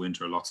course, in the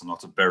winter, lots and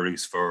lots of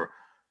berries for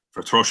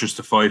thrushes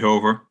to fight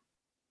over.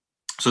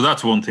 So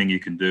that's one thing you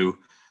can do.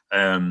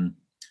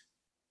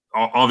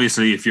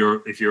 Obviously, if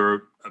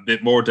you're a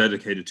bit more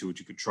dedicated to it,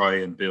 you could try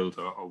and build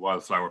a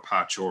wildflower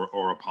patch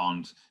or a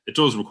pond. It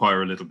does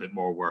require a little bit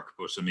more work,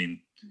 but I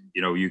mean,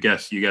 you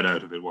get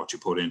out of it what you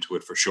put into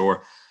it for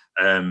sure.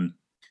 In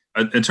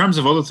terms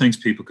of other things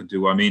people can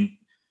do, I mean,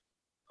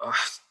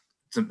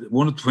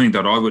 one of the things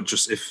that I would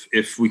just,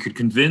 if we could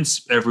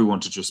convince everyone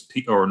to just,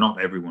 or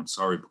not everyone,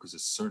 sorry, because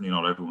it's certainly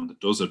not everyone that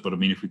does it, but I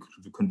mean, if we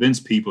could convince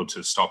people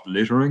to stop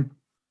littering,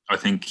 I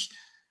think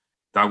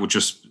that would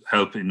just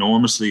help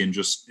enormously in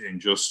just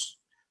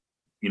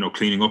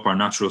cleaning up our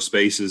natural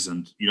spaces.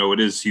 And it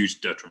is hugely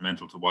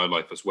detrimental to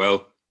wildlife as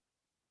well.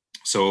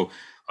 So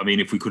I mean,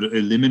 if we could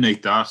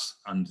eliminate that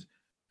and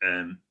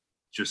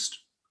just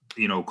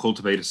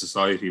cultivate a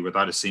society where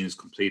that is seen as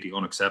completely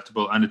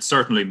unacceptable, and it's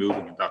certainly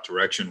moving in that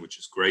direction, which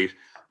is great.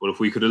 But if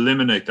we could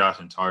eliminate that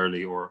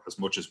entirely, or as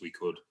much as it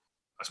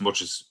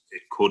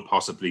could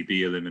possibly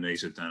be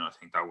eliminated, then I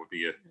think that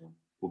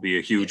would be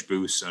a huge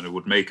boost, and it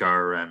would make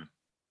our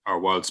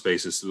wild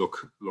spaces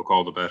look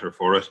all the better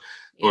for it.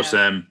 Yeah. But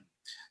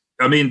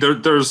I mean,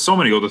 there's so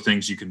many other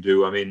things you can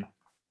do. I mean,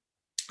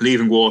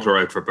 leaving water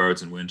out for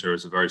birds in winter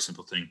is a very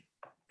simple thing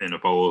in a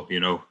bowl.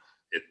 You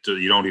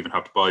don't even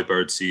have to buy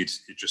bird seed.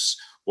 You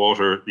just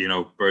water.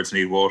 Birds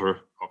need water,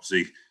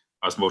 obviously,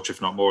 as much,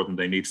 if not more, than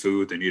they need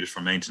food. They need it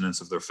for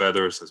maintenance of their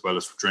feathers as well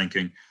as for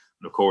drinking.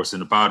 And of course,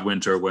 in a bad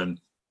winter, when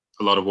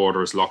a lot of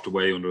water is locked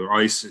away under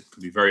ice, it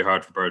can be very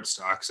hard for birds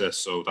to access.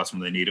 So that's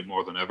when they need it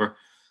more than ever.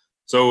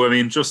 So, I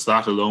mean, just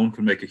that alone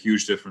can make a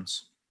huge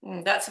difference.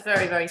 That's a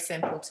very, very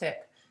simple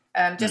tip.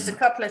 Just a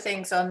couple of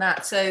things on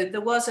that. So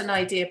there was an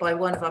idea by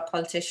one of our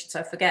politicians,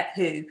 I forget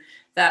who,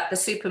 that the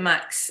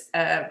Supermax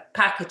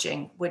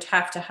packaging would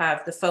have to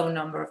have the phone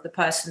number of the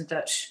person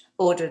that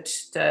ordered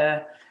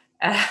the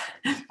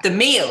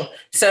meal,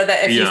 so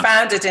that if you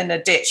found it in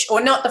a ditch,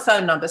 or not the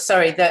phone number,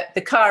 sorry,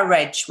 the car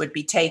reg would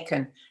be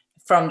taken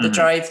from the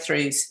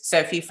drive-throughs. So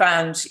if you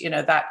found,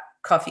 that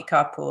coffee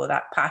cup or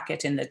that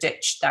packet in the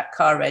ditch, that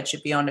car reg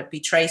would be on it,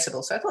 be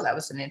traceable. So I thought that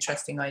was an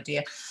interesting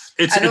idea.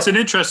 It's an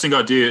interesting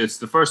idea. It's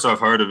the first I've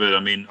heard of it. I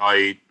mean,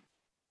 I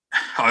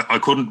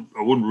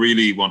wouldn't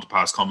really want to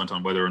pass comment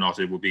on whether or not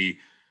it would be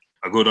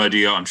a good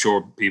idea. I'm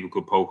sure people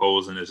could poke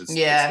holes in it. It's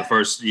the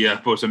first,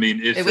 but I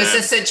mean, it was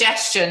a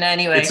suggestion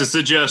anyway. It's a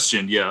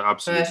suggestion, yeah,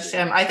 absolutely.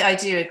 But, I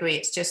do agree.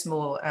 It's just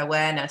more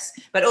awareness,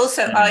 but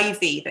also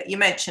ivy. That you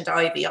mentioned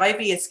ivy.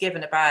 Ivy is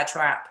given a bad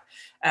rap.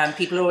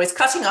 People are always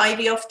cutting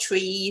ivy off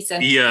trees,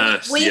 and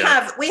we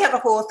have a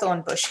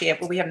hawthorn bush here.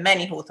 Well, we have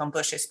many hawthorn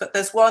bushes, but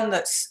there's one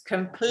that's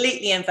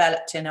completely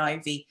enveloped in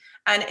ivy,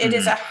 and it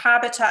is a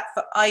habitat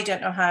for I don't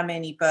know how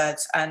many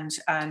birds and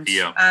other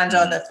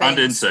things, and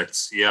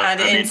insects,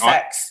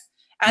 insects.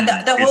 And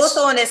the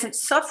hawthorn isn't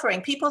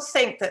suffering. People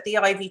think that the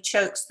ivy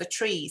chokes the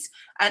trees.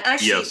 And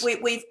actually,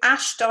 we've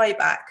ash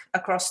dieback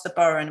across the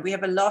borough, and we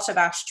have a lot of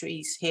ash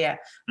trees here.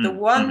 The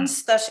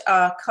ones that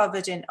are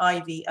covered in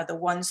ivy are the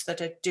ones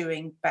that are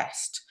doing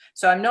best.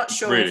 So I'm not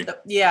sure if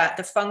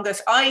the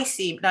fungus I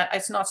see, that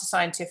it's not a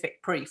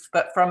scientific proof,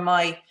 but from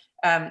my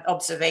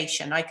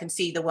observation, I can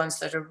see the ones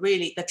that are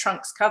really, the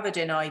trunks covered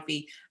in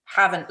ivy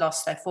haven't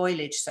lost their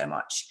foliage so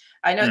much.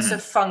 I know it's a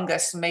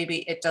fungus, maybe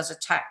it does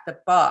attack the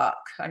bark,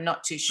 I'm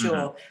not too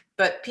sure,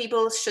 but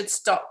people should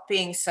stop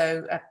being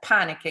so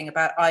panicking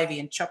about ivy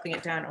and chopping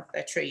it down off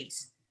their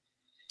trees.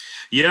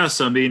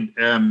 Yes, I mean,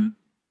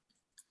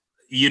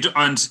 you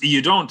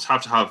don't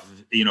have to have,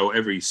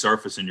 every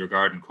surface in your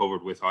garden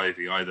covered with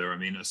ivy either. I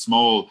mean, a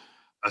small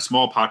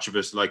patch of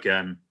it, like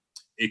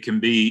it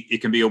can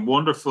be a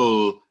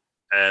wonderful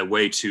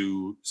way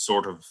to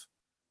sort of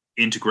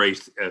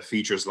integrate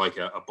features like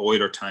a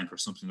boiler tank or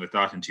something like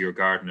that into your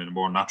garden in a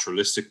more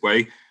naturalistic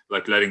way,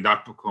 like letting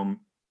that become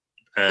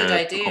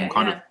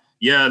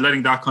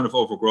letting that kind of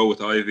overgrow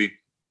with ivy.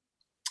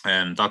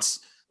 And that's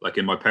like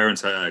in my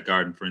parents'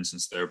 garden, for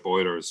instance, their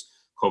boiler is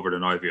covered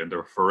in ivy, and there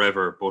are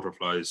forever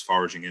butterflies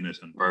foraging in it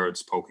and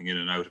birds poking in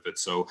and out of it.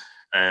 So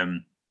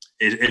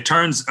it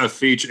turns a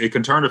feature. It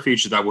can turn a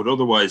feature that would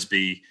otherwise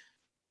be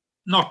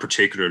not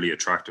particularly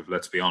attractive,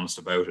 let's be honest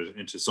about it,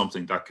 into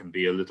something that can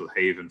be a little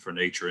haven for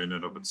nature in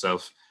and of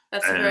itself.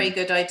 That's a very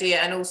good idea.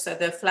 And also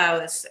the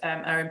flowers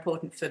are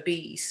important for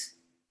bees.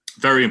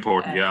 Very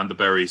important, and the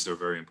berries are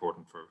very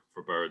important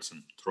for birds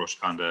and thrush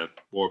and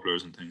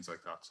warblers and things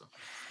like that.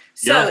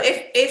 So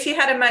if you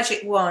had a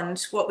magic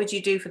wand, what would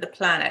you do for the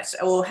planet?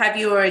 Or are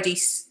you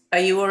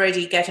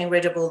already getting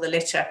rid of all the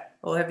litter?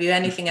 Or have you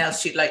anything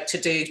else you'd like to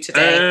do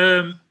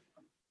today?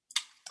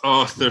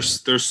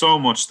 There's so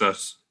much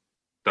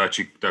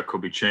that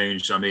could be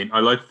changed. I mean, I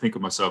like to think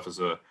of myself as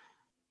a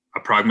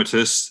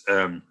pragmatist.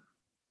 I'm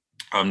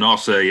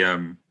not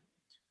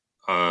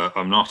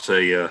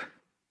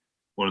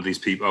one of these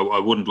people. I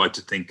wouldn't like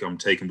to think I'm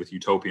taken with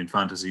utopian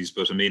fantasies,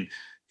 but I mean,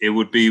 it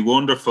would be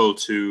wonderful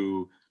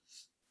to,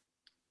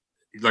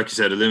 like you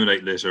said,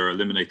 eliminate litter,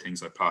 eliminate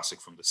things like plastic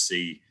from the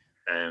sea,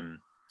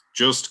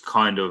 just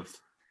kind of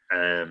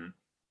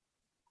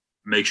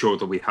make sure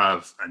that we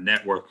have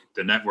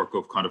the network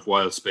of kind of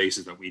wild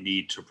spaces that we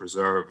need to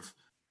preserve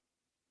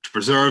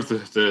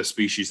the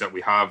species that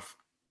we have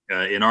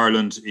in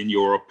Ireland, in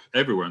Europe,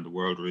 everywhere in the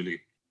world,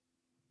 really.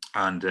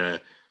 and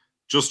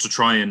just to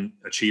try and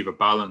achieve a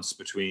balance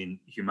between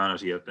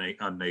humanity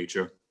and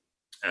nature,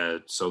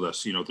 so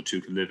that, you know, the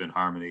two can live in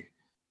harmony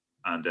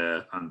and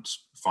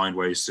find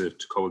ways to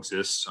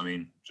coexist. I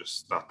mean,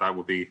 just that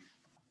would be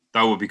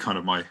kind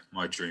of my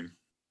dream.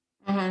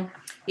 Mm-hmm.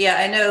 Yeah,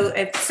 I know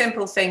if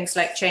simple things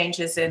like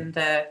changes in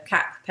the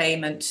CAP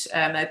payment,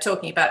 they're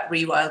talking about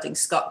rewilding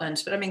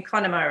Scotland, but I mean,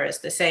 Connemara is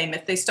the same.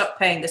 If they stop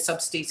paying the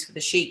subsidies for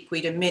the sheep,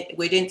 we'd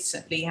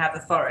instantly have a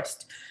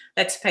forest.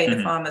 Let's pay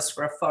the farmers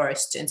for a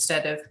forest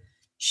instead of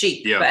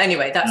sheep. Yeah. But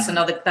anyway, that's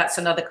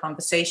another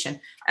conversation.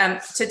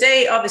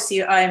 Today,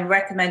 obviously, I am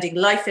recommending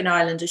Life in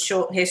Ireland: A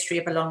Short History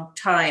of a Long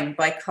Time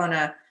by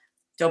Conor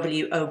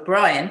W.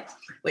 O'Brien,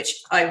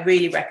 which I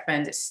really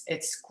recommend.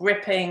 It's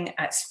gripping,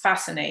 it's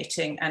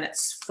fascinating, and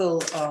it's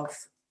full of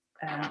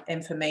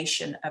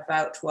information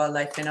about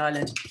wildlife in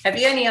Ireland. Have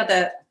you any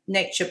other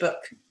nature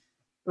book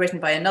written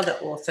by another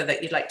author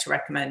that you'd like to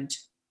recommend?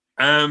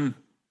 There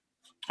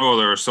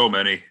are so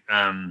many.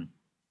 One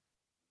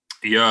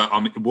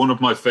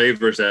of my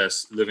favorite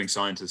living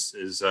scientists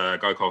is a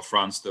guy called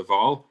Frans de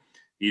Waal.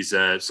 He's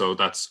so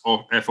that's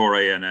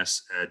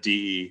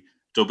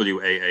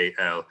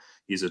Fransdewaal.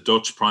 He's a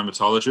Dutch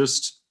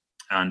primatologist,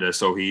 and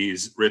so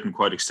he's written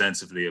quite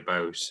extensively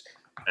about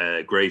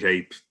great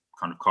ape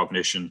kind of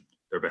cognition,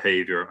 their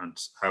behavior, and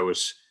how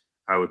it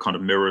kind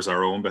of mirrors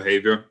our own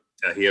behavior.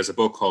 He has a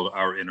book called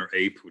Our Inner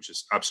Ape, which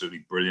is absolutely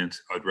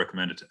brilliant. I'd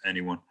recommend it to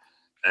anyone.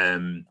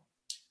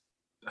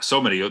 There's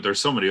so many other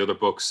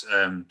books.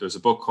 There's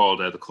a book called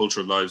The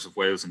Cultural Lives of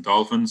Whales and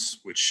Dolphins,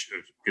 which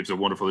gives a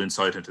wonderful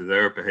insight into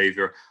their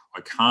behavior. I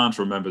can't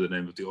remember the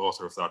name of the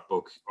author of that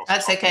book.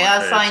 That's okay.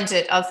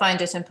 I'll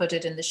find it and put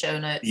it in the show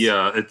notes.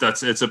 Yeah,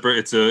 it's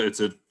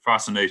a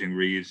fascinating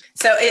read.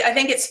 So I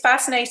think it's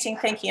fascinating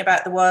thinking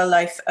about the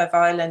wildlife of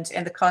Ireland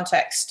in the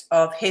context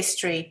of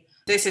history.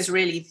 This is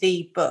really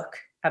the book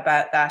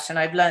about that, and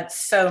I've learned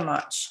so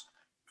much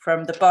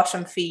from the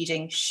bottom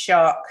feeding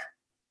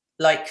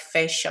shark-like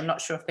fish. I'm not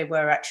sure if they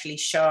were actually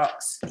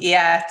sharks.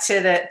 Yeah,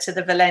 to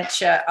the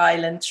Valentia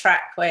Island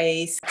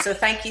trackways. So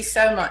thank you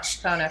so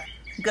much, Conor.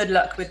 Good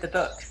luck with the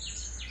book.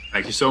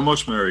 Thank you so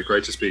much, Mary.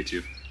 Great to speak to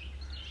you.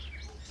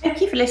 Thank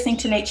you for listening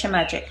to Nature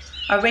Magic.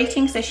 Our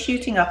ratings are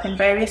shooting up in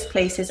various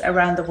places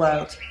around the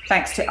world,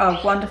 thanks to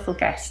our wonderful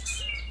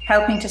guests,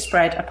 helping to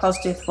spread a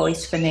positive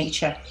voice for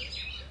nature.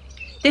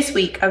 This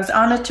week, I was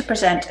honoured to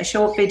present a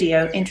short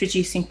video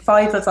introducing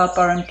 5 of our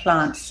Burren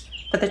plants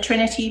for the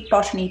Trinity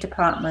Botany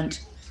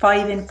Department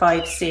 5 in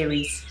 5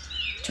 series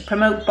to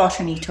promote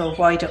botany to a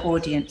wider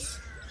audience.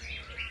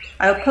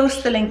 I'll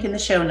post the link in the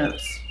show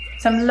notes.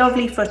 Some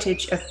lovely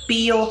footage of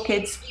bee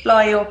orchids,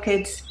 fly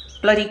orchids,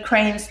 bloody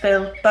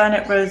cranesbill,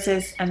 burnet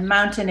roses and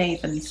mountain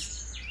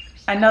avens.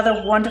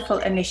 Another wonderful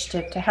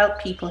initiative to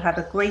help people have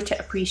a greater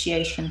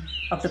appreciation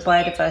of the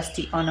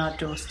biodiversity on our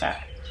doorstep.